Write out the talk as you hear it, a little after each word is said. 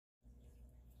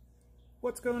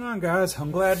What's going on, guys?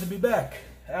 I'm glad to be back.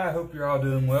 I hope you're all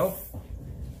doing well.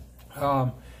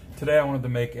 Today I wanted to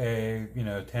make a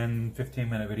 10-15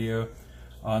 minute video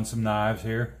on some knives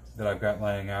here that I've got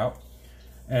laying out,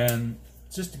 and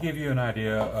just to give you an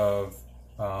idea of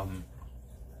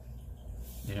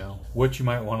what you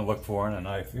might want to look for in a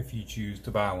knife if you choose to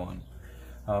buy one.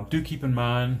 Do keep in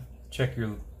mind, check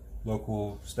your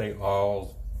local state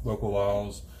laws, local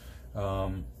laws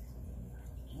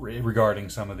regarding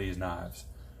some of these knives.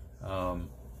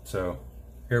 So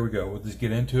here we go. We'll just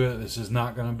get into it. This is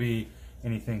not going to be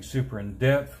anything super in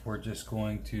depth. We're just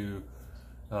going to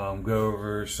go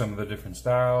over some of the different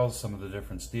styles, some of the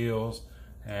different steels,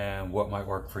 and what might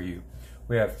work for you.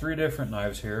 We have three different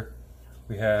knives here.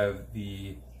 We have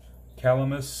the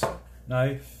Calamus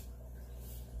knife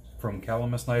from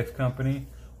Calamus Knife Company.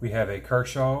 We have a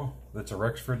Kershaw that's a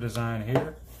Rexford design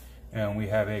here, and we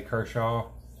have a Kershaw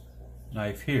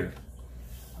knife here.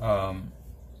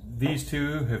 These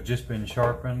two have just been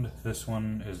sharpened. This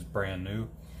one is brand new.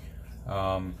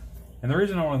 And the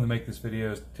reason I wanted to make this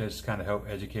video is to just kind of help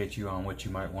educate you on what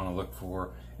you might want to look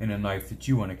for in a knife that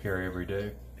you want to carry every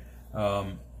day.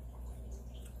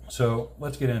 So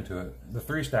let's get into it. The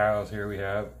three styles here we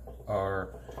have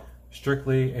are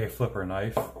strictly a flipper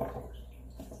knife,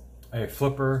 a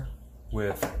flipper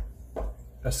with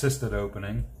assisted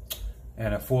opening,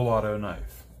 and a full auto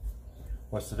knife.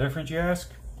 What's the difference, you ask?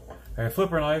 A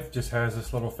flipper knife just has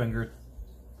this little finger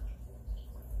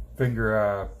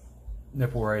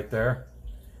nipple right there,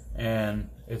 and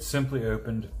it's simply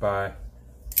opened by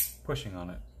pushing on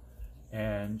it.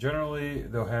 And generally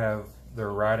they're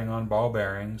riding on ball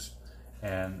bearings,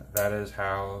 and that is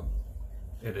how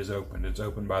it is opened. It's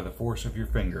opened by the force of your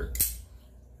finger,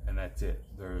 and that's it.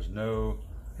 There's no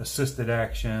assisted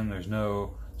action, there's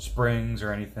no springs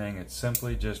or anything. It's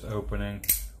simply just opening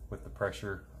with the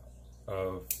pressure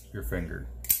of your finger.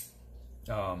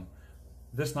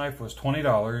 This knife was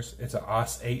 $20. It's an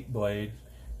AUS 8 blade.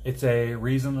 It's a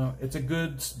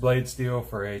good blade steel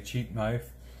for a cheap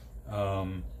knife.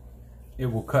 It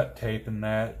will cut tape in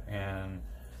that and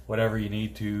whatever you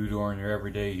need to during your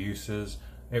everyday uses.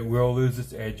 It will lose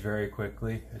its edge very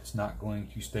quickly. It's not going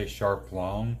to stay sharp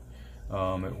long.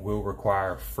 It will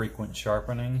require frequent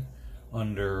sharpening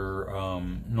under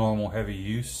normal heavy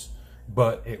use,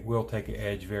 but it will take an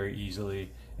edge very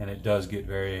easily, and it does get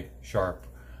very sharp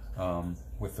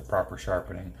with the proper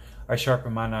sharpening. I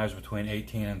sharpen my knives between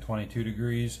 18 and 22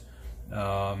 degrees,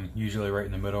 usually right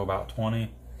in the middle, about 20,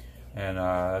 and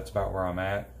that's about where I'm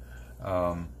at.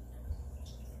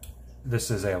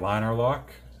 This is a liner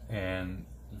lock, and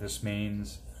this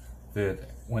means that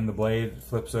when the blade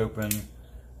flips open,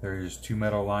 there's two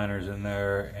metal liners in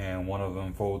there, and one of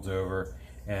them folds over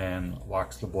and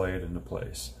locks the blade into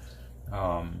place.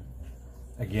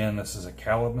 Again, this is a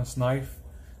Calamus knife.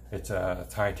 It's a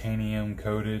titanium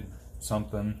coated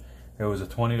something. It was a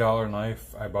 $20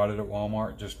 knife. I bought it at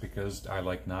Walmart just because I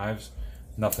like knives.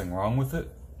 Nothing wrong with it.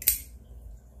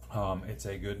 It's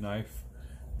a good knife,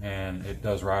 and it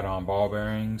does ride on ball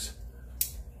bearings,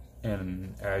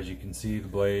 and as you can see, the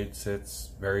blade sits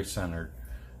very centered.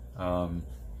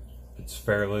 It's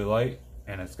fairly light,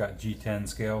 and it's got G10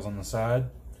 scales on the side,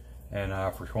 and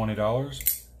for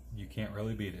 $20 you can't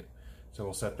really beat it. So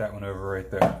we'll set that one over right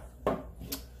there.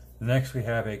 Next we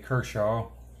have a Kershaw.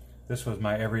 This was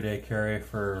my everyday carry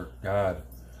for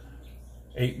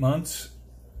 8 months.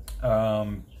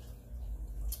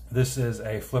 This is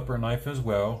a flipper knife as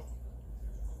well,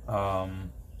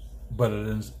 but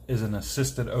it is an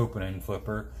assisted opening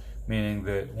flipper, meaning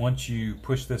that once you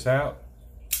push this out,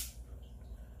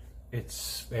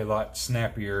 it's a lot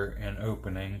snappier in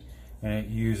opening, and it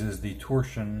uses the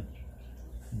torsion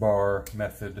bar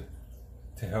method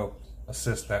to help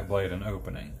assist that blade in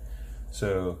opening.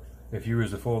 So if you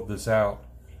was to fold this out,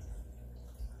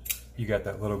 you got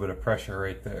that little bit of pressure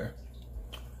right there.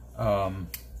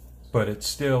 But it's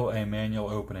still a manual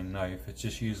opening knife. It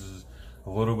just uses a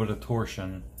little bit of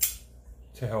torsion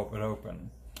to help it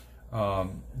open.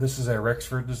 This is a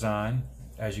Rexford design.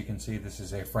 As you can see, this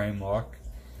is a frame lock.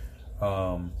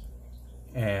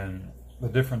 And the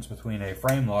difference between a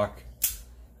frame lock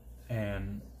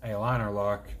and a liner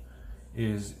lock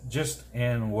is just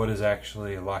in what is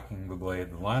actually locking the blade.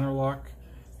 The liner lock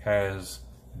has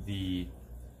the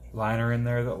liner in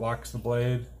there that locks the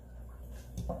blade,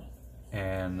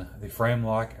 and the frame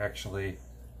lock, actually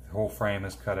the whole frame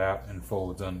is cut out and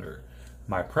folds under.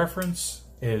 My preference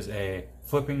is a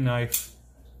flipping knife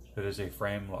that is a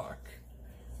frame lock.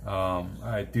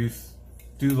 I do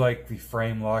like the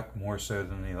frame lock more so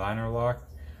than the liner lock,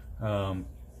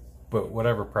 but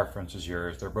whatever preference is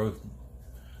yours. They're both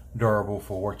durable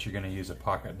for what you're going to use a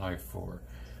pocket knife for.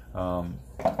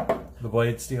 The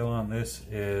blade steel on this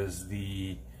is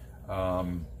the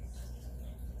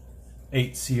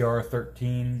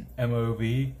 8CR13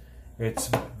 MOV.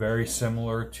 It's very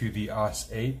similar to the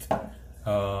AUS8.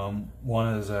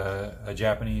 One is a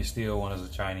Japanese steel, one is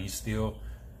a Chinese steel.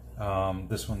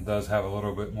 This one does have a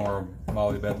little bit more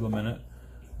molybdenum in it.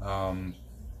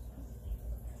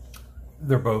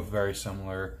 They're both very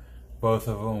similar. Both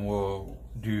of them will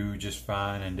do just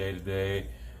fine in day-to-day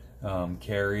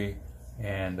carry,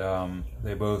 and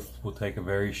they both will take a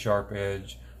very sharp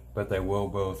edge, but they will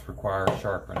both require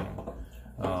sharpening.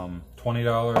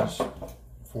 $20,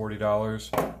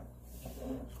 $40.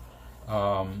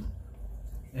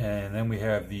 And then we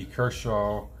have the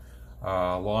Kershaw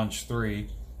Launch 3.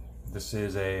 This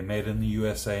is a made in the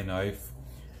USA knife,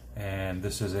 and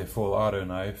this is a full auto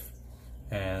knife.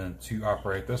 And to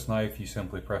operate this knife, you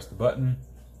simply press the button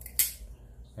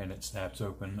and it snaps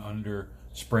open under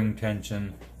spring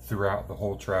tension throughout the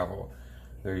whole travel.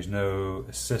 There's no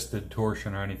assisted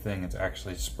torsion or anything, it's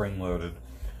actually spring loaded.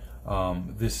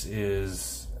 This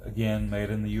is, again, made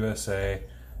in the USA.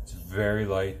 It's very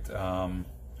light.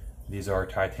 These are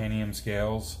titanium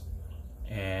scales,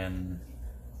 and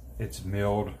it's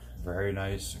milled very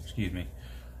nice, excuse me,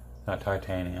 not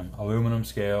titanium, aluminum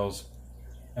scales,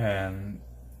 and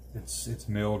it's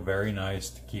milled very nice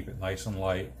to keep it nice and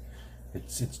light.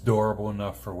 It's durable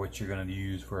enough for what you're going to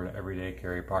use for an everyday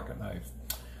carry pocket knife.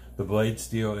 The blade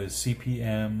steel is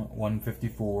CPM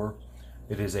 154.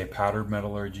 It is a powdered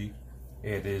metallurgy.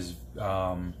 It is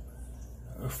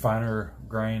finer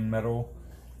grain metal,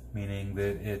 meaning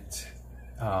that it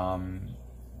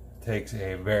takes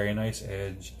a very nice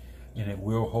edge, and it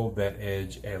will hold that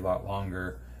edge a lot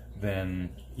longer than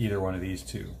either one of these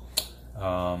two.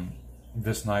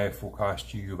 This knife will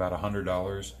cost you about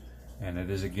 $100, and it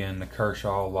is, again, the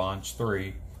Kershaw Launch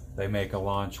 3. They make a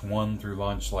Launch 1 through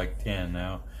Launch like 10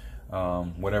 now.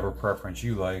 Whatever preference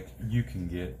you like, you can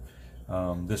get.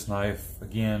 This knife,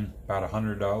 again, about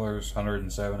 $100,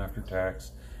 $107 after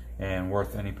tax, and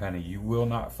worth any penny. You will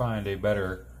not find a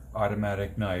better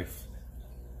automatic knife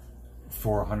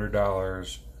for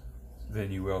 $100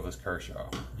 than you will this Kershaw.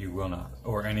 You will not,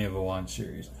 or any of the Launch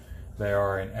series. They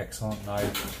are an excellent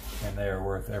knife, and they are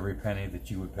worth every penny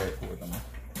that you would pay for them.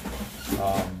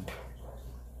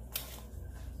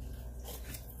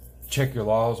 Check your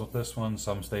laws with this one.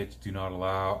 Some states do not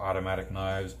allow automatic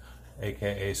knives,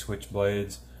 aka switch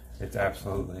blades. It's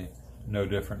absolutely no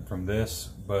different from this,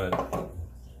 but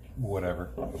whatever.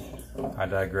 I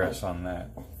digress on that.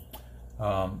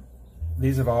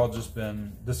 These have all just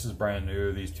been, this is brand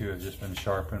new, these two have just been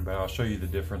sharpened, but I'll show you the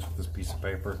difference with this piece of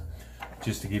paper,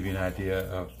 just to give you an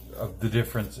idea of the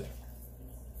difference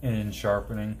in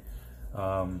sharpening.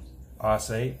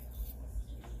 AUS8,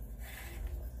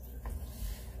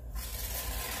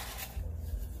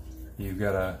 you've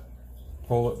got to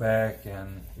pull it back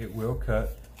and it will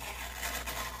cut.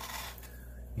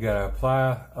 You got to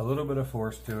apply a little bit of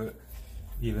force to it.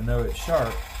 Even though it's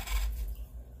sharp,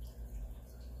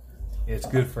 it's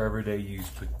good for everyday use,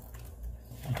 but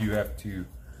you have to, you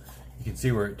can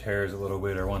see where it tears a little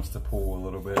bit or wants to pull a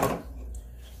little bit.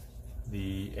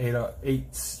 The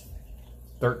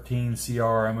 813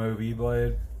 CR MOV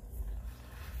blade,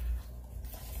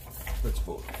 let's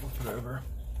flip it over.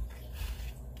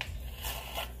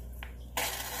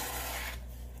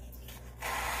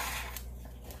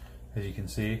 As you can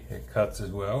see, it cuts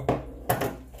as well.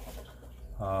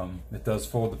 It does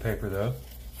fold the paper though.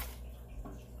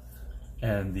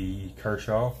 And the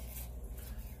Kershaw,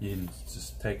 you can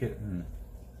just take it and,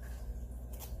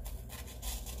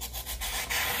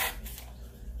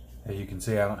 as you can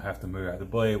see, I don't have to move it. The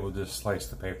blade will just slice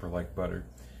the paper like butter.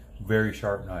 Very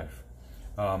sharp knife.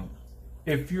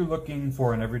 If you're looking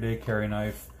for an everyday carry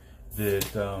knife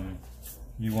that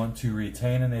you want to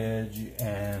retain an edge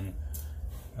and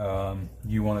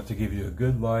you want it to give you a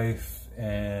good life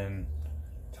and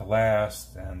to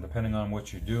last, and depending on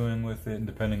what you're doing with it and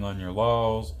depending on your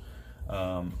laws,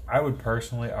 I would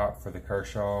personally opt for the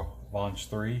Kershaw Launch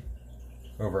 3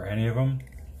 over any of them.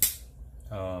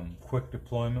 Quick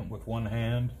deployment with one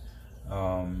hand,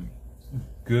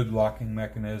 good locking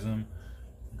mechanism,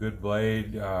 good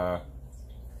blade. I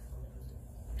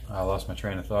lost my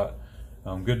train of thought.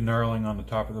 Good knurling on the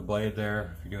top of the blade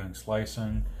there if you're doing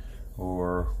slicing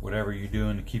or whatever you're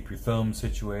doing to keep your thumb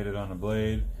situated on the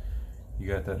blade. You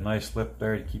got that nice lip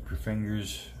there to keep your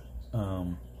fingers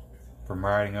from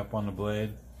riding up on the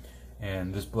blade.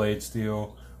 And this blade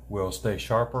steel will stay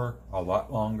sharper a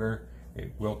lot longer.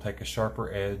 It will take a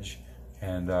sharper edge,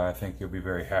 and I think you'll be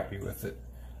very happy with it.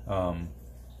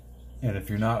 And if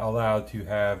you're not allowed to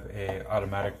have a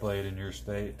automatic blade in your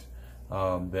state,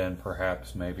 then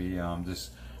perhaps maybe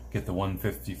just get the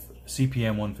 150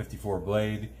 CPM 154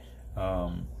 blade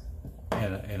and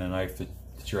a knife that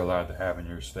you're allowed to have in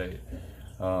your state.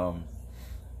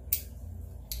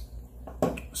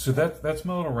 So that's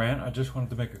my little rant. I just wanted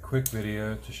to make a quick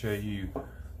video to show you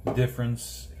the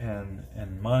difference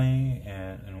in money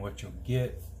and what you'll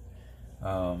get.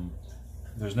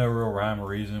 There's no real rhyme or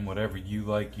reason. Whatever you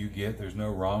like, you get. There's no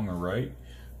wrong or right.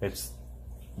 It's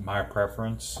my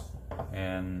preference,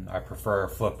 and I prefer a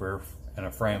flipper and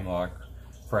a frame lock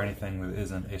for anything that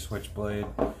isn't a switchblade.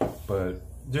 But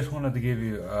just wanted to give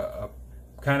you a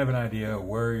kind of an idea of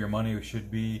where your money should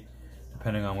be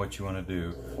depending on what you want to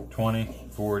do. 20,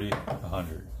 40,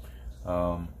 100.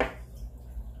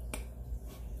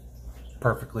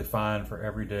 Perfectly fine for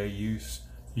everyday use.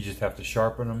 You just have to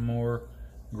sharpen them more.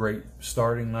 Great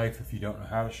starting knife if you don't know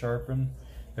how to sharpen.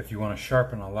 If you want to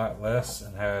sharpen a lot less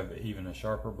and have even a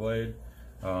sharper blade,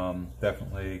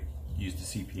 definitely use the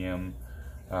CPM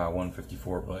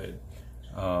 154 blade.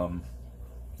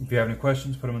 If you have any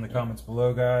questions, put them in the comments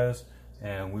below, guys,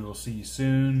 and we will see you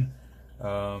soon.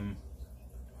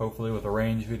 Hopefully with a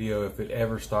range video if it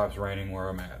ever stops raining where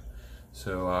I'm at.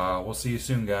 So we'll see you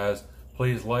soon, guys.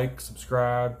 Please like,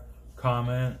 subscribe,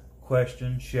 comment,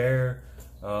 question, share.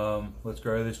 Let's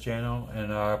grow this channel,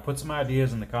 and put some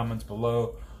ideas in the comments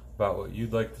below about what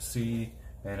you'd like to see,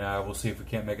 and we'll see if we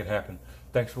can't make it happen.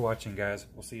 Thanks for watching, guys.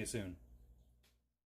 We'll see you soon.